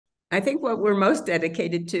I think what we're most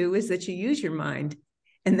dedicated to is that you use your mind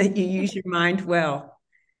and that you use your mind well.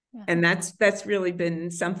 Yeah. And that's really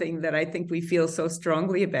been something that I think we feel so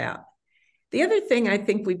strongly about. The other thing I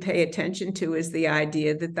think we pay attention to is the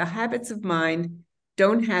idea that the habits of mind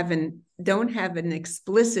don't have an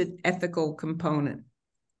explicit ethical component.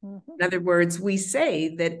 Mm-hmm. In other words, we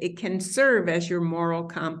say that it can serve as your moral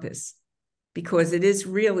compass because it is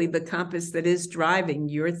really the compass that is driving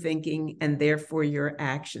your thinking and therefore your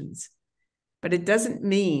actions. But it doesn't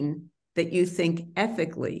mean that you think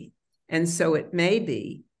ethically. And so it may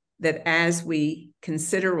be that as we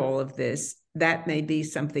consider all of this, that may be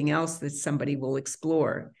something else that somebody will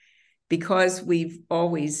explore. Because we've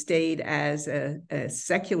always stayed as a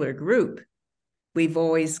secular group, we've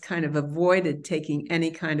always kind of avoided taking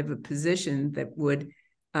any kind of a position that would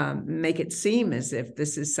make it seem as if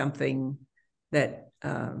this is something that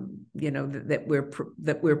that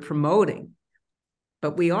we're promoting.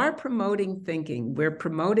 But we are promoting thinking. We're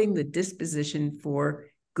promoting the disposition for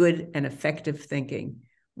good and effective thinking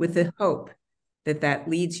with the hope that that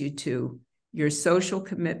leads you to your social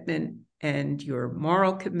commitment and your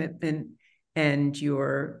moral commitment and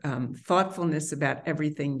your thoughtfulness about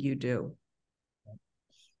everything you do.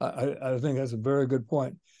 I think that's a very good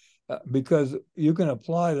point, because you can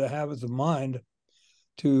apply the habits of mind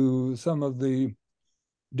to some of the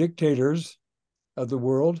dictators of the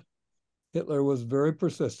world. Hitler was very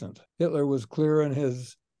persistent. Hitler was clear in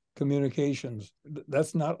his communications.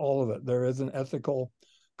 That's not all of it. There is an ethical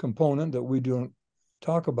component that we don't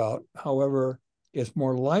talk about. However, it's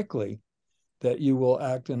more likely that you will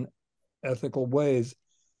act in ethical ways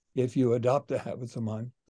if you adopt the habits of mind.